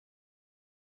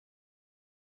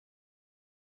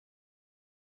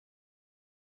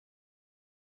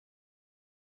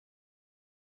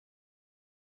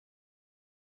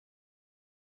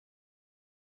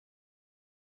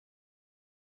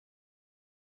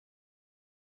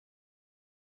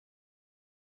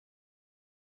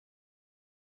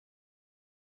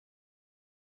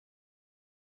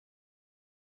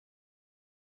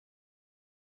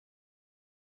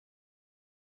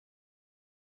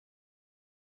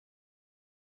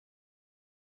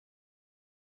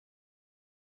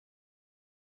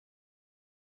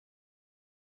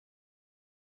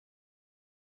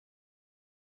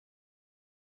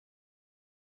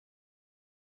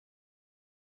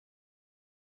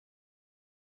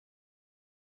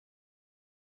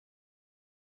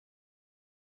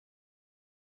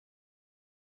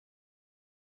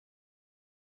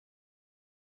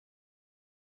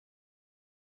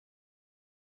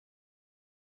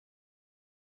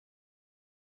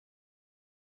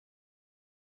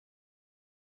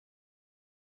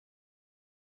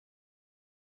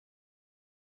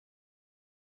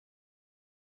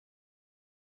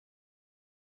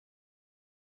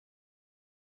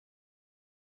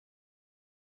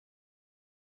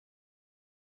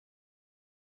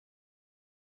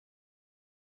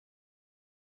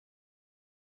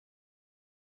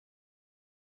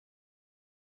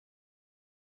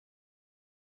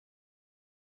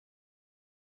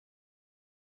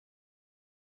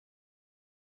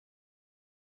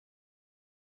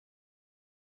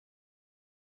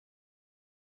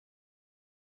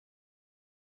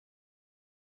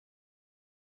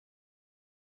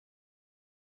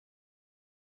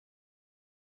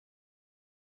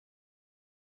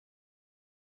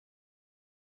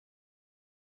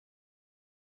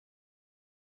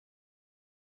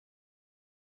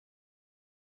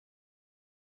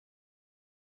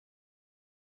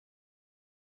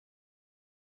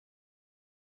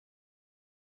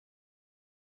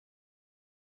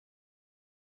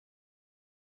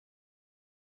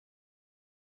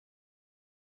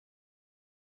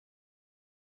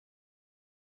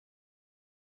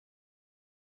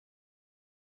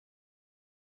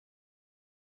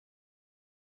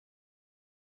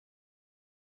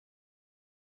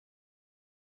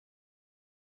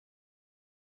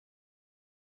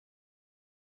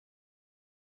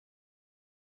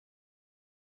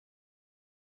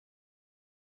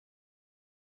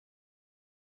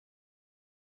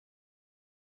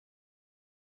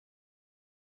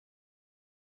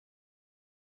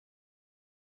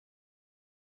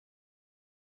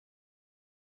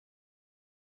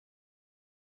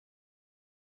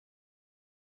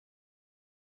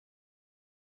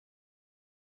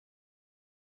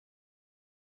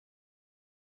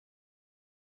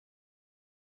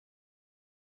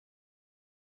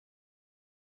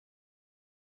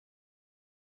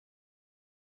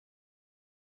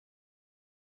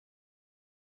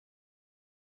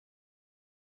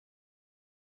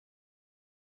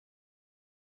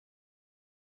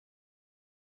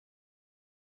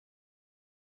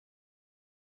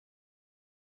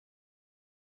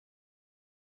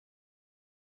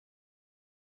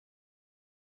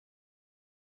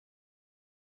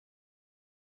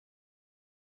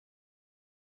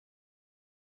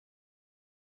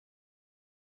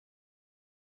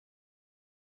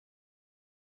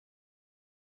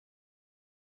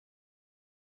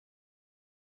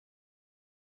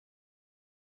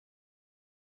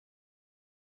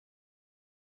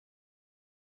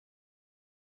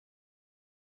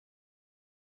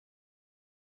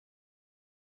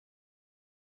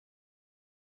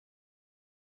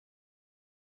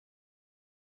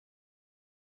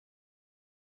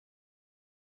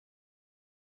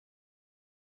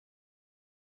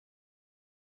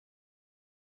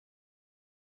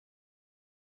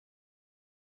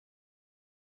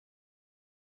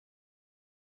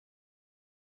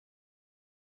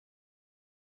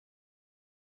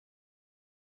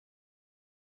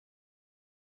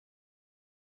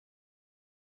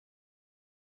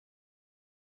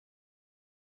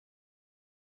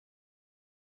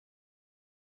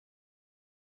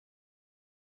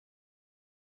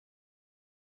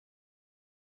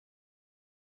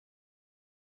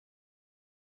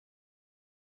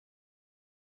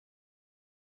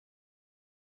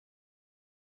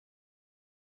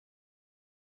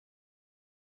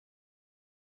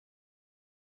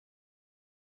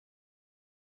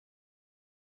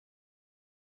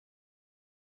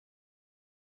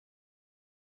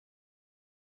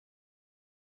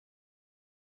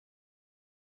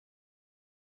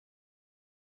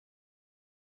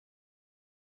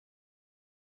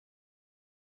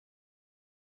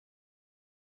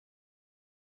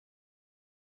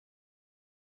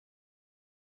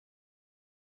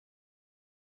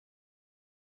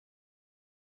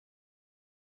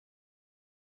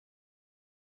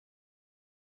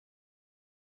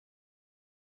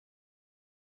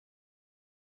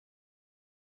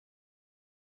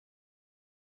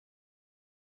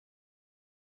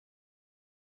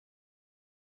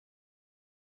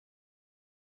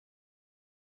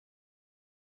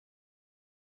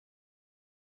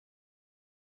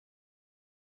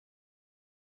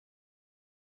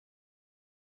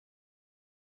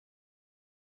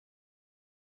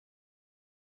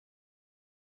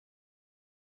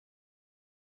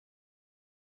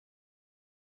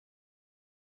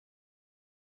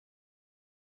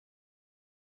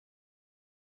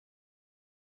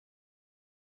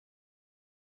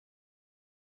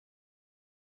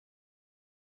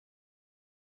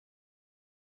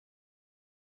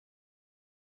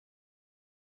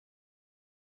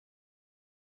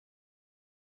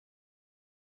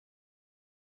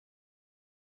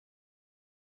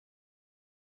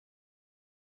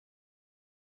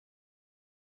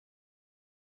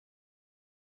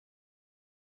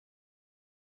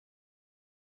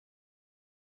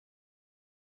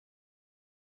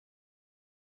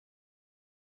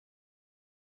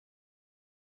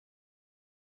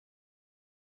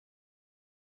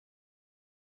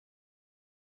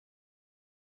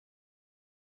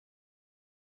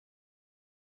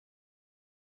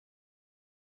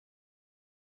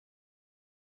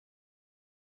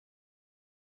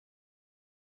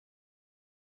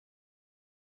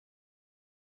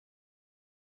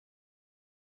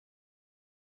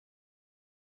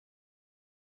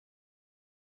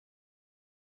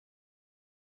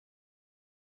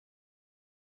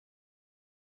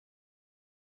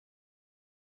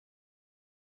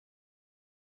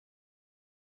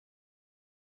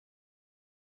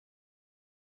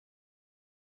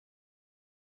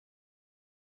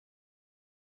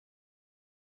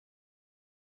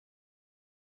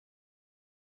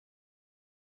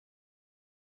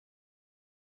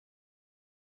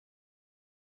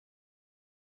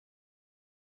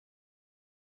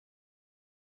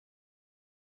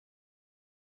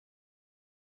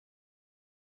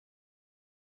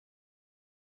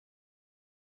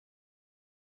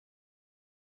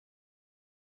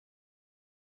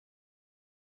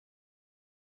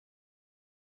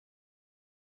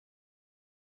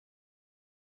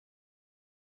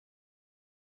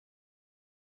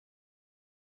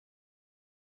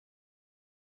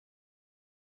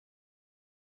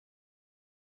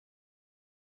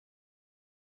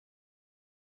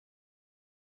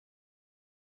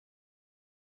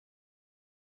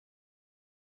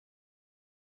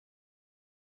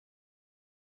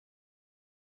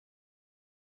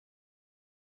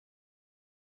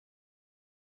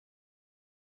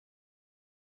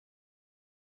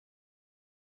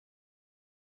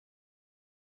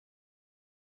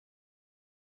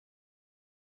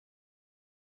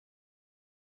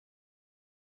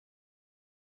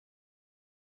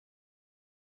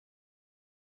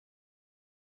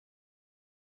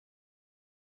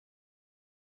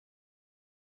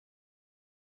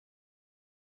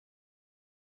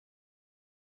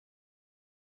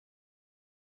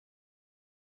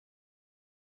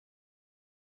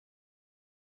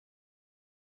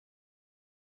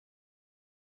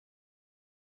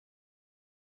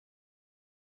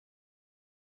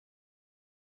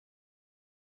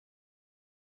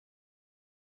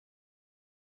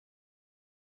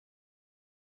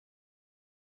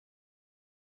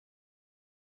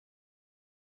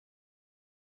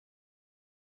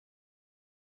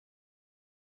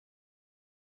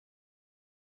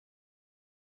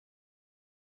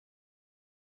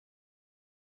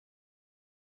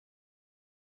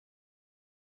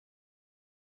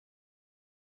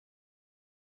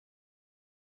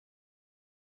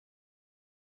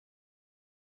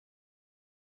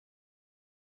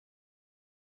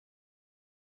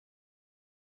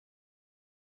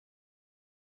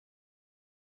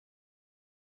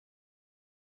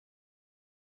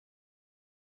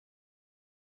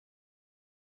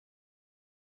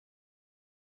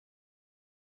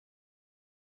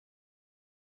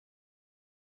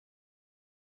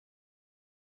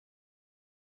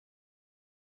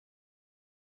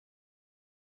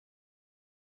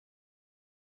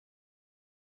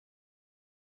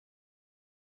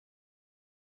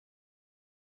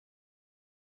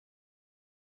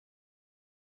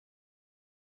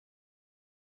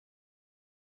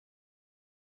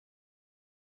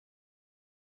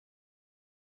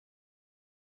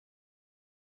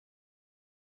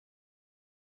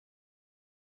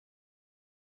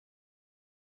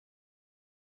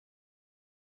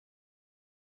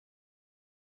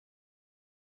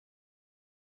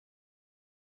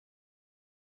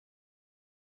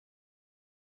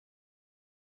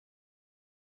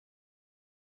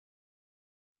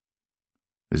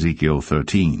Ezekiel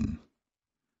 13.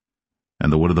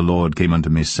 And the word of the Lord came unto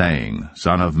me, saying,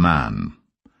 Son of man,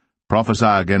 prophesy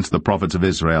against the prophets of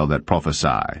Israel that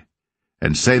prophesy.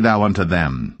 And say thou unto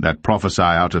them that prophesy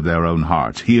out of their own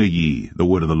hearts, Hear ye the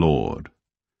word of the Lord.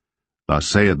 Thus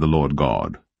saith the Lord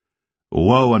God,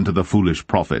 Woe unto the foolish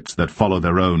prophets that follow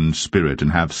their own spirit,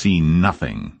 and have seen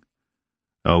nothing.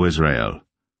 O Israel,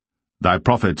 thy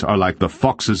prophets are like the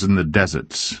foxes in the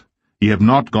deserts. Ye have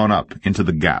not gone up into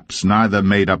the gaps, neither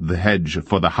made up the hedge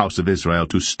for the house of Israel,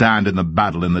 to stand in the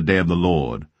battle in the day of the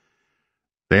Lord.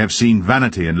 They have seen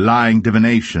vanity and lying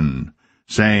divination,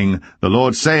 saying, The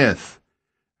Lord saith,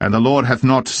 and the Lord hath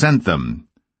not sent them.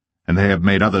 And they have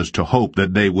made others to hope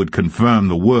that they would confirm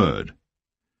the word.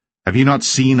 Have ye not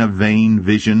seen a vain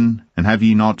vision, and have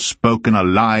ye not spoken a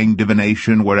lying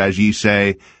divination, whereas ye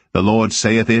say, The Lord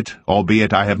saith it,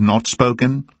 albeit I have not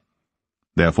spoken?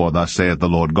 Therefore thus saith the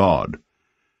Lord God,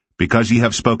 Because ye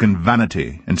have spoken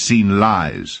vanity, and seen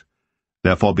lies,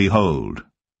 therefore behold,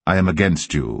 I am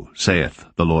against you, saith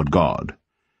the Lord God.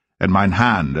 And mine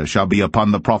hand shall be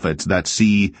upon the prophets that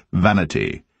see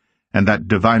vanity, and that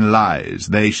divine lies.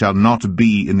 They shall not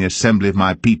be in the assembly of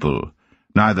my people,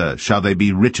 neither shall they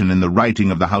be written in the writing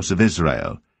of the house of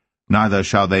Israel, neither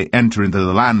shall they enter into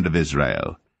the land of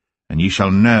Israel. And ye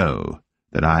shall know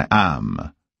that I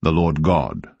am the Lord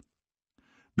God.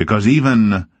 Because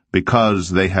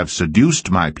they have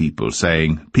seduced my people,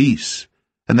 saying, Peace,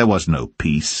 and there was no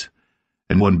peace,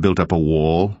 and one built up a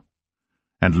wall,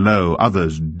 and lo,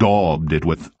 others daubed it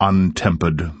with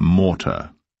untempered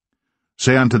mortar.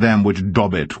 Say unto them which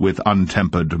daub it with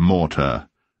untempered mortar,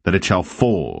 that it shall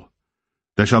fall.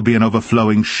 There shall be an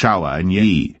overflowing shower, and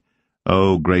ye,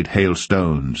 O great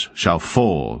hailstones, shall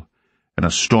fall, and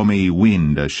a stormy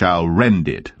wind shall rend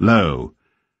it. Lo,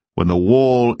 when the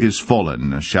wall is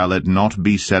fallen, shall it not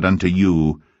be said unto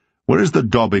you, Where is the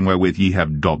daubing wherewith ye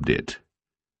have daubed it?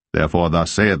 Therefore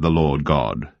thus saith the Lord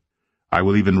God, I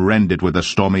will even rend it with a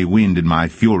stormy wind in my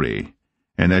fury,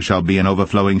 and there shall be an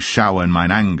overflowing shower in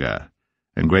mine anger,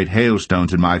 and great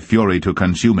hailstones in my fury to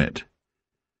consume it.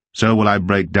 So will I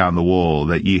break down the wall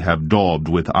that ye have daubed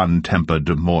with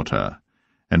untempered mortar,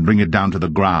 and bring it down to the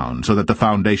ground, so that the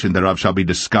foundation thereof shall be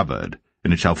discovered,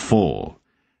 and it shall fall,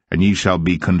 and ye shall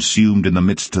be consumed in the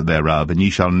midst thereof, and ye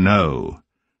shall know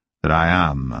that I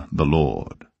am the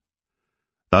Lord.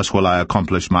 Thus will I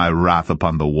accomplish my wrath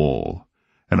upon the wall,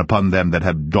 and upon them that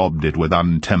have daubed it with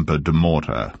untempered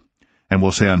mortar, and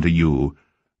will say unto you,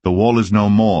 The wall is no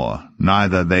more,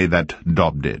 neither they that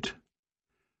daubed it.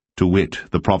 To wit,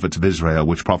 the prophets of Israel,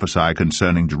 which prophesy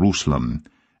concerning Jerusalem,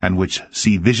 and which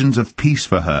see visions of peace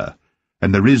for her,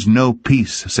 and there is no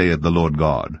peace, saith the Lord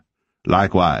God.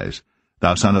 Likewise,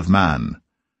 thou son of man,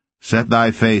 set thy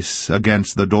face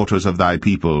against the daughters of thy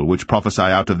people, which prophesy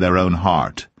out of their own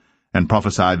heart, and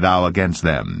prophesy thou against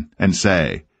them, and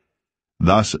say,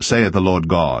 Thus saith the Lord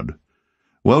God,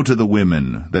 Woe to the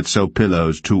women that sew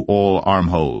pillows to all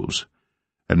armholes,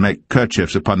 and make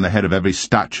kerchiefs upon the head of every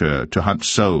stature to hunt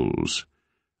souls.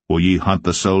 Will ye hunt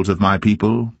the souls of my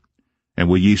people? And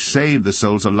will ye save the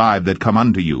souls alive that come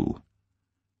unto you?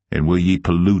 And will ye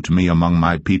pollute me among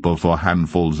my people for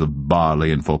handfuls of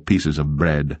barley and for pieces of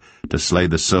bread, to slay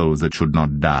the souls that should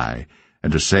not die,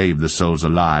 and to save the souls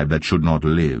alive that should not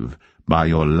live, by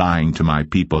your lying to my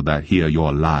people that hear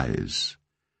your lies?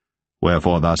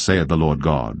 Wherefore thus saith the Lord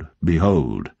God,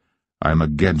 Behold, I am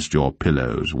against your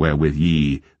pillows, wherewith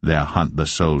ye there hunt the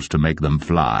souls to make them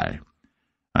fly.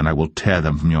 And I will tear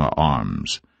them from your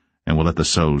arms, and will let the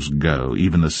souls go,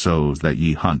 even the souls that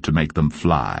ye hunt to make them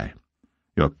fly.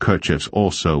 Your kerchiefs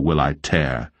also will I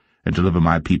tear, and deliver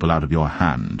my people out of your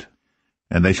hand.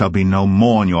 And they shall be no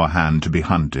more in your hand to be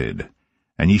hunted,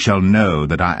 and ye shall know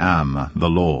that I am the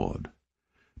Lord.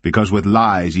 Because with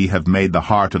lies ye have made the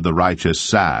heart of the righteous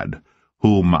sad,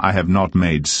 whom I have not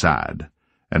made sad,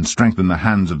 and strengthened the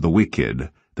hands of the wicked,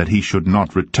 that he should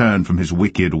not return from his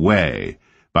wicked way,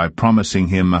 by promising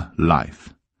him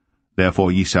life.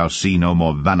 Therefore ye shall see no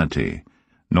more vanity,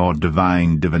 nor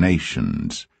divine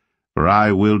divinations, for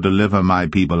I will deliver my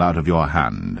people out of your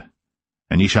hand,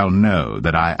 and ye shall know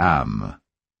that I am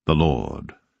the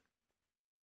Lord.